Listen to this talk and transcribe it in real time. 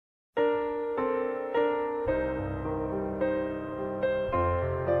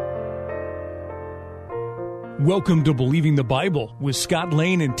Welcome to Believing the Bible with Scott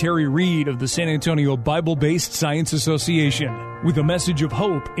Lane and Terry Reed of the San Antonio Bible-Based Science Association, with a message of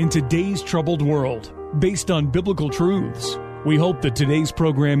hope in today's troubled world, based on biblical truths. We hope that today's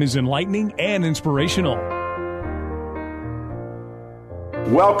program is enlightening and inspirational.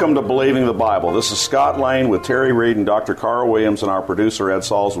 Welcome to Believing the Bible. This is Scott Lane with Terry Reed and Dr. Carl Williams and our producer Ed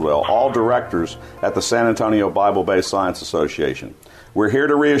Salzwell, all directors at the San Antonio Bible-Based Science Association. We're here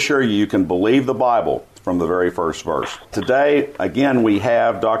to reassure you can believe the Bible from the very first verse. Today, again, we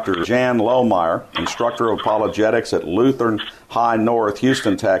have Dr. Jan Lohmeyer, instructor of apologetics at Lutheran High North,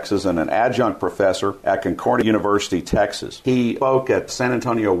 Houston, Texas, and an adjunct professor at Concordia University, Texas. He spoke at San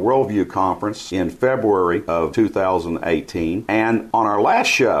Antonio Worldview Conference in February of 2018. And on our last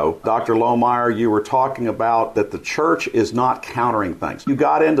show, Dr. Lohmeyer, you were talking about that the church is not countering things. You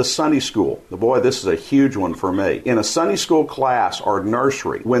got into Sunday school. Boy, this is a huge one for me. In a Sunday school class or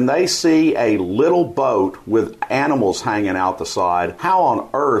nursery, when they see a little boat with animals hanging out the side, how on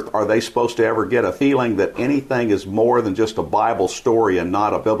earth are they supposed to ever get a feeling that anything is more than just a Bible story and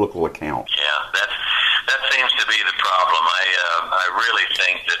not a biblical account? Yeah, that seems to be the problem. I really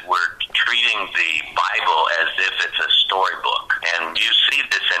think that we're treating the Bible as if it's a storybook, and you see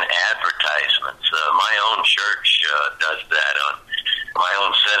this in advertisements. My own church does that. On my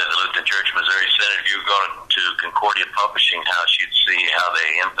own Synod, the Lutheran Church Missouri Synod, if you go to Concordia Publishing House, you'd see how they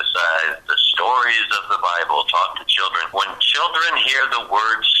emphasize the stories of the Bible, talk to children. When children hear the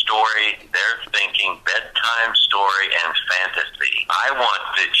word story, they're thinking bedtime story and fantasy. I want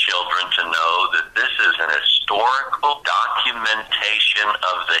the children to know that this is an historical documentation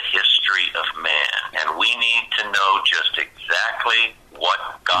of the history of man, and we need to know just exactly what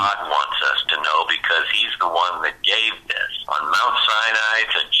God wants us to know, because he's the one that gave this. On Mount Sinai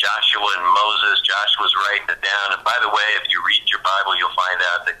to Joshua and Moses, Joshua's writing it down. And by the way, if you read your Bible, you'll find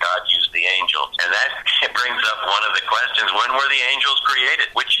out that God used the angels. And that brings up one of the questions: when were the angels created?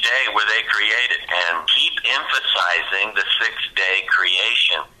 Which day were they created? And keep emphasizing the sixth-day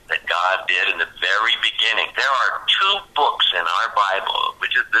creation that God did in the very beginning. There are two books in our Bible,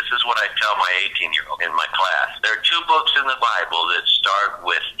 this is what I tell my 18-year-old in my class. There are two books in the Bible that start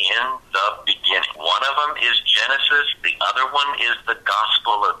with "in the beginning." One of them is Genesis, the other one is the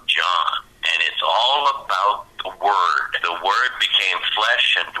Gospel of John. And it's all about the Word. The Word became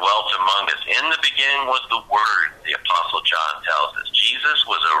flesh and dwelt among us. In the beginning was the Word, the Apostle John tells us. Jesus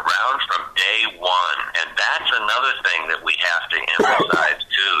was around from day one. And that's another thing that we have to emphasize,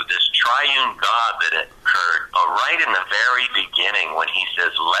 too. This triune God that occurred right in the very beginning when he says,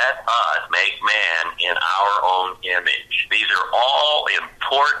 "Let us make man in our own image." These are all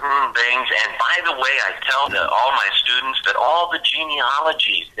important things. And by the way, I tell all my students that all the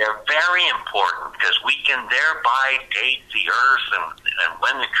genealogies, they're very important, because we can thereby date the earth and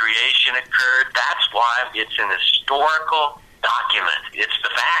when the creation occurred. That's why it's an historical document. It's the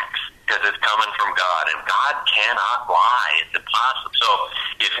facts, because it's coming from God, and God cannot lie. It's impossible. So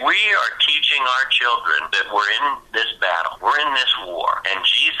if we are teaching our children that we're in this battle, we're in this war, and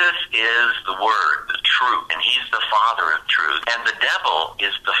Jesus is the Word, the truth, and he's the Father of truth, and the devil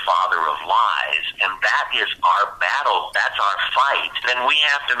is the father of lies, and that is our battle, that's our fight, then we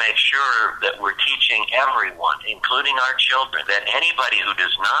have to make sure that we're teaching everyone, including our children, that anybody who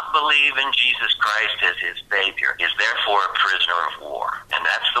does not believe in Jesus Christ as his Savior is therefore a prisoner of war. And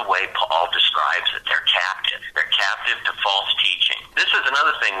that's the way Paul describes it. They're captive. They're captive to false teaching. This is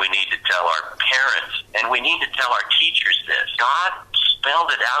another thing we need to tell our parents, and we need to tell our teachers this. God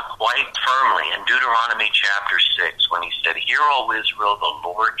spelled it out quite firmly in Deuteronomy chapter 6 when he said, "Hear, O Israel, the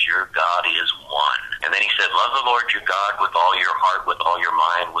Lord your God is one." And then he said, "Love the Lord your God with all your heart, with all your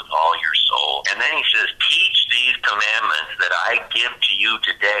mind, with all your soul." And then he says, "Teach these commandments that I give to you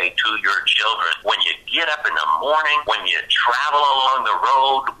today to your children when you get up in the morning, when you travel along the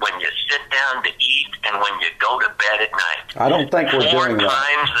road, when you sit down to eat, and when you go to bed at night." I don't think we're doing that. 4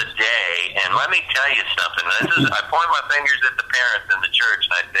 times a day. And let me tell you something. I point my fingers at the parents in the church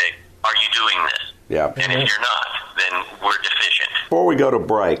and I say, "Are you doing this?" Yeah. And if you're not, then we're deficient. Before we go to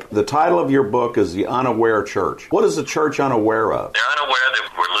break, the title of your book is The Unaware Church. What is the church unaware of? They're unaware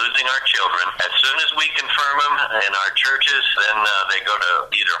that we're losing our children. As soon as we confirm them in our churches, then they go to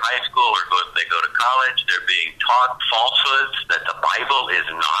either high school or they go to college. They're being taught falsehoods, that the Bible is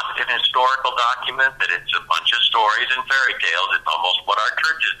not an historical document, that it's a bunch of stories and fairy tales. It's almost what our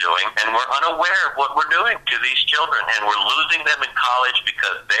church is doing. And we're unaware of what we're doing to these children. And we're losing them in college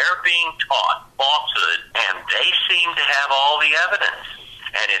because they're being taught falsehood, and they seem to have all the evidence.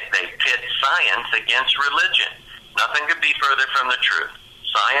 And if they pit science against religion, nothing could be further from the truth.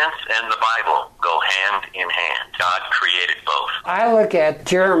 Science and the Bible go hand in hand. God created both. I look at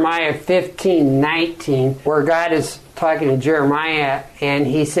Jeremiah 15:19, where God is talking to Jeremiah, and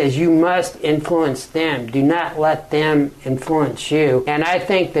he says, you must influence them. Do not let them influence you. And I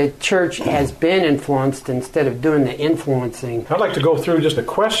think the church has been influenced instead of doing the influencing. I'd like to go through just the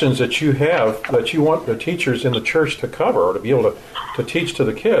questions that you have that you want the teachers in the church to cover or to be able to teach to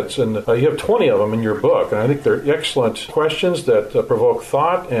the kids. And you have 20 of them in your book, and I think they're excellent questions that provoke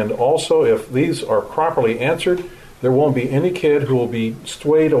thought. And also, if these are properly answered, there won't be any kid who will be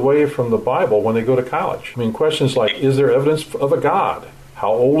swayed away from the Bible when they go to college. I mean, questions like, is there evidence of a God?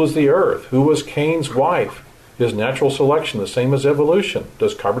 How old is the earth? Who was Cain's wife? Is natural selection the same as evolution?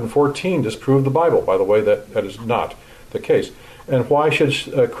 Does carbon-14 disprove the Bible? By the way, that is not the case. And why should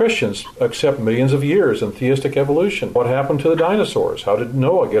Christians accept millions of years in theistic evolution? What happened to the dinosaurs? How did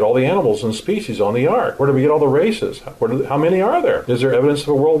Noah get all the animals and species on the ark? Where did we get all the races? How many are there? Is there evidence of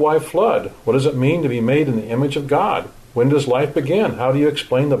a worldwide flood? What does it mean to be made in the image of God? When does life begin? How do you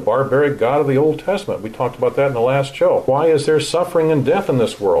explain the barbaric God of the Old Testament? We talked about that in the last show. Why is there suffering and death in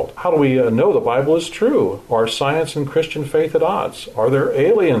this world? How do we know the Bible is true? Are science and Christian faith at odds? Are there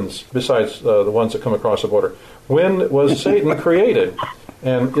aliens besides the ones that come across the border? When was Satan created?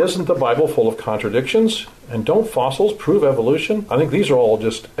 And isn't the Bible full of contradictions? And don't fossils prove evolution? I think these are all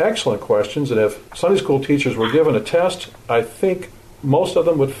just excellent questions, and if Sunday school teachers were given a test, I think most of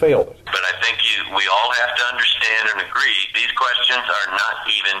them would fail it. But I think we all have to understand and agree these questions are not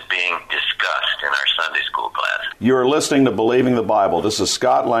even being discussed in our Sunday school class. You are listening to Believing the Bible. This is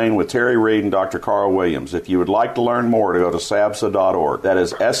Scott Lane with Terry Reed and Dr. Carl Williams. If you would like to learn more, to go to sabsa.org. That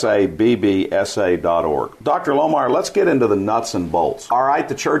is sabbsa.org. Dr. Lohmeyer, let's get into the nuts and bolts. All right,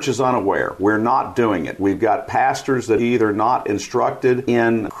 the church is unaware. We're not doing it. We've got pastors that either not instructed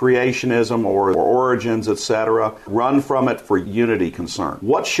in creationism or origins, etc., run from it for unity concern.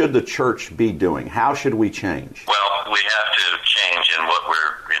 What should the church be doing? How should we change? Well, we have to change in what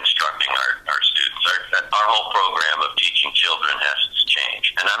we're instructing our students. Our whole program of teaching children has to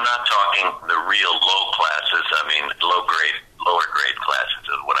change. And I'm not talking the real low classes. I mean, lower grade classes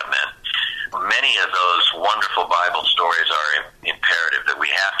is what I meant. Many of those wonderful Bible stories are imperative that we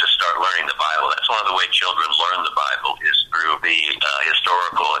have to start learning the Bible. That's one of the ways children learn the Bible is through the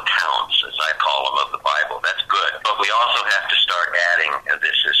historical accounts, as I call them, of the Bible. That's good. But we also have to start adding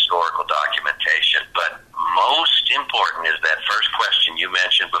this historical documentation. But most important is that first question you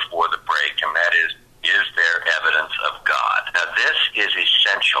mentioned before the break, and that is there evidence of God? Now, this is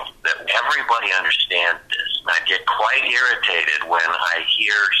essential that everybody understand this. And I get quite irritated when I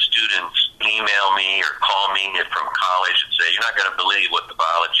hear students email me or call me from college and say, you're not going to believe what the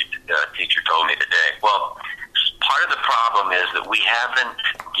biology teacher told me today. Well, part of the problem is that we haven't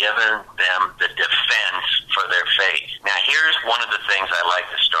given them the defense for their faith. Now, here's one of the things I like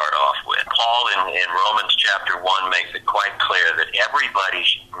to start off with. Paul in Romans chapter 1 makes it quite clear that everybody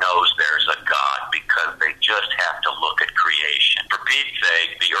knows there's a God because they just have to look at creation. For Pete's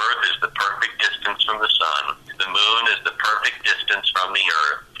sake, the earth is the perfect distance from the sun. The moon is the perfect distance from the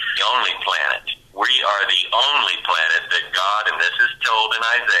earth. The only planet. We are the only planet that God, and this is told in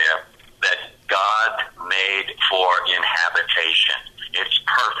Isaiah, that God made for inhabitation. It's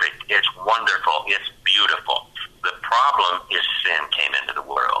perfect. It's wonderful. It's beautiful. The problem is sin came into the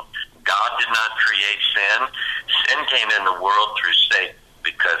world. God did not create sin. Sin came in the world through Satan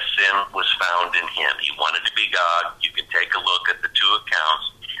because sin was found in him. He wanted to be God. You can take a look at the two accounts.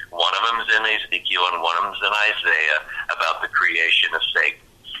 One of them is in Ezekiel and one of them is in Isaiah about the creation of Satan.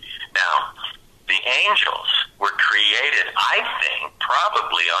 Now, the angels were created, I think,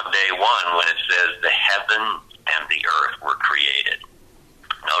 probably on day one when it says the heaven and the earth were created.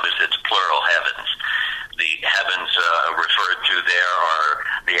 Notice it's plural heavens. The heavens referred to there are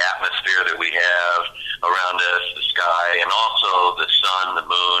the atmosphere that we have around us, the sky, and also the sun, the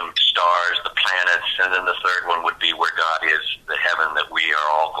moon, stars, the planets, and then the third one would be where God is, the heaven that we are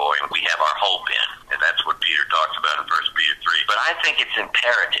all going. We have our hope in, and that's what Peter talks about in 1 Peter 3. But I think it's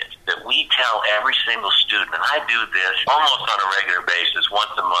imperative that we tell every single student, and I do this almost on a regular basis,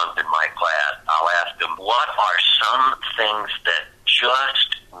 once a month in my class. I'll ask them, what are some things that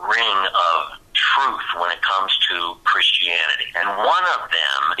just ring of truth when it comes to Christianity? And one of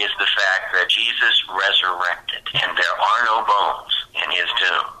them is the fact that Jesus resurrected and there are no bones in his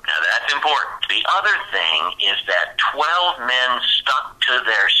tomb. Now that's important. The other thing is that 12 men stuck to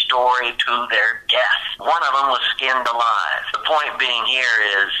their story to their death. One of them was skinned alive. The point being here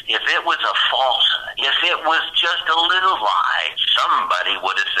is, if it was a falsehood, if it was just a little lie, somebody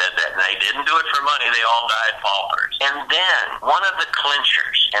would have said that. And they didn't do it for money. They all died paupers. And then one of the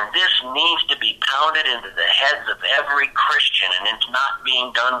clinchers And this needs to be pounded into the heads of every Christian, and it's not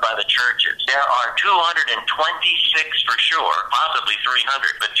being done by the churches. There are 226 for sure, possibly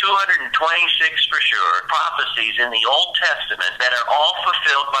 300, but 226 for sure prophecies in the Old Testament that are all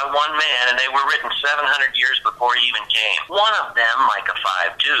fulfilled by one man, and they were written 700 years before he even came. One of them, Micah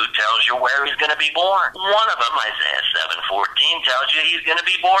 5:2, tells you where he's going to be born. One of them, Isaiah 7:14, tells you he's going to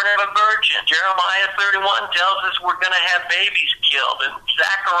be born of a virgin. Jeremiah 31 tells us we're going to have babies killed, and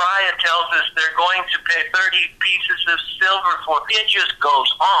Zechariah tells us they're going to pay 30 pieces of silver for it. It just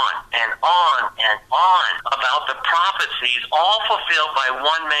goes on and on and on about the prophecies all fulfilled by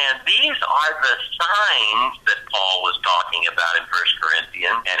one man. These are the signs that Paul was talking about in 1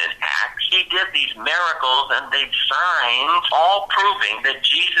 Corinthians and in Acts. He did these miracles and these signs, all proving that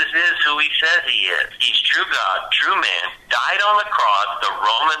Jesus is who he says he is. He's true God, true man, died on the cross. The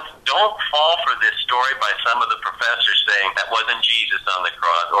Romans don't fall for this story by some of the professors saying that wasn't Jesus on the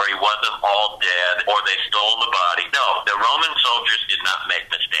cross, or he wasn't all dead, or they stole the body. No, the Roman soldiers did not make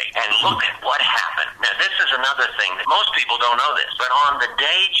mistakes. And look at what happened. Now, this is another thing that most people don't know this, but on the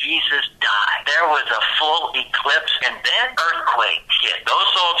day Jesus died, there was a full eclipse, and then earthquakes hit. Those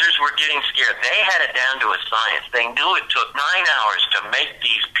soldiers were getting scared. They had it down to a science. They knew it took 9 hours to make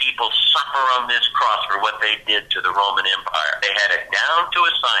these people suffer on this cross for what they did to the Roman Empire. They had it down to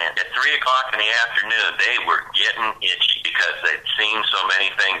a science. At 3 o'clock in the afternoon, they were getting itchy because they'd seen so many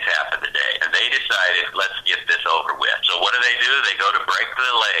things happen today. And they decided, let's get this over with. So what do? They go to break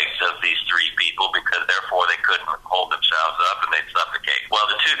the legs of these 3 people because therefore they couldn't hold themselves up and they'd suffocate. Well,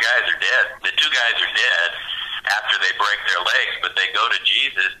 the 2 guys are dead. The 2 guys are dead after they break their legs, but they go to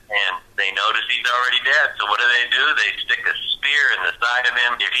Jesus and they notice he's already dead. So what do? They stick a spear in the side of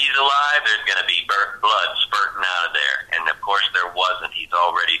him. If he's alive, there's going to be blood spurting out of there. And of course there wasn't. He's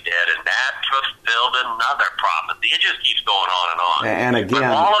already dead. And that fulfilled another prophecy. It just keeps going on and on. And again, but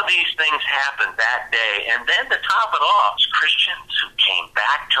all of these things happened that day. And then to top it off, Christians who came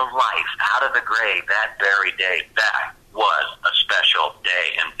back to life out of the grave that very day. That was a special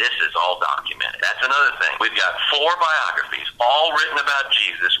day, and this is all documented. That's another thing. We've got 4 biographies, all written about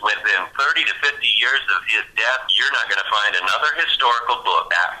Jesus. Within 30 to 50 years of his death, you're not going to find another historical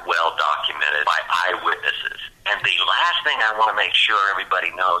book that well documented by eyewitnesses. And the last thing I want to make sure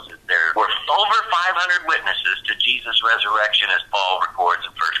everybody knows is there were over 500 witnesses to Jesus' resurrection, as Paul records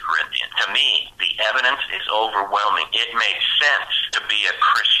in 1 Corinthians. To me, the evidence is overwhelming. It makes sense to be a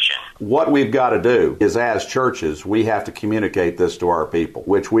Christian. What we've got to do is, as churches, we have to communicate this to our people,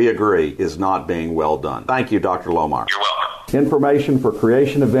 which we agree is not being well done. Thank you, Dr. Lohmeyer. You're welcome. Information for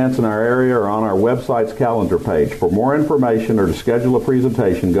creation events in our area are on our website's calendar page. For more information or to schedule a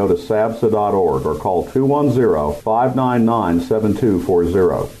presentation, go to sabsa.org or call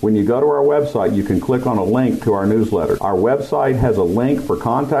 210-599-7240. When you go to our website, you can click on a link to our newsletter. Our website has a link for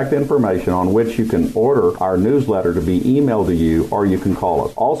contact information on which you can order our newsletter to be emailed to you, or you can call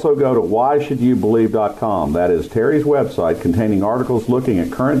us. Also go to whyshouldyoubelieve.com. That is Terry's website containing articles looking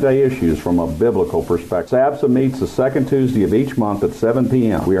at current day issues from a biblical perspective. SABSA meets the second Tuesday of each month at 7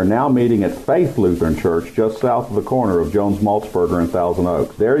 p.m. We are now meeting at Faith Lutheran Church just south of the corner of Jones Maltzberger and Thousand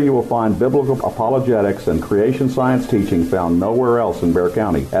Oaks. There you will find biblical apologetics and creation science teaching found nowhere else in Bexar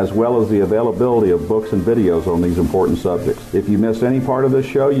County, as well as the availability of books and videos on these important subjects. If you missed any part of this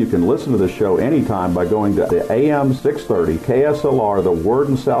show, you can listen to the show anytime by going to the AM 630 KSLR, the Word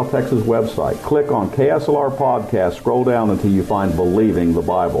in South Texas website. Click on KSLR Podcast, scroll down until you find Believing the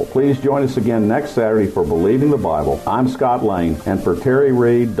Bible. Please join us again next Saturday for Believing the Bible. I'm Scott Lane, and for Terry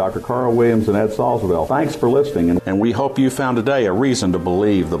Reed, Dr. Carl Williams, and Ed Salzwell, thanks for listening, and we hope you found today a reason to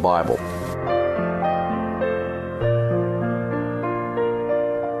believe the Bible.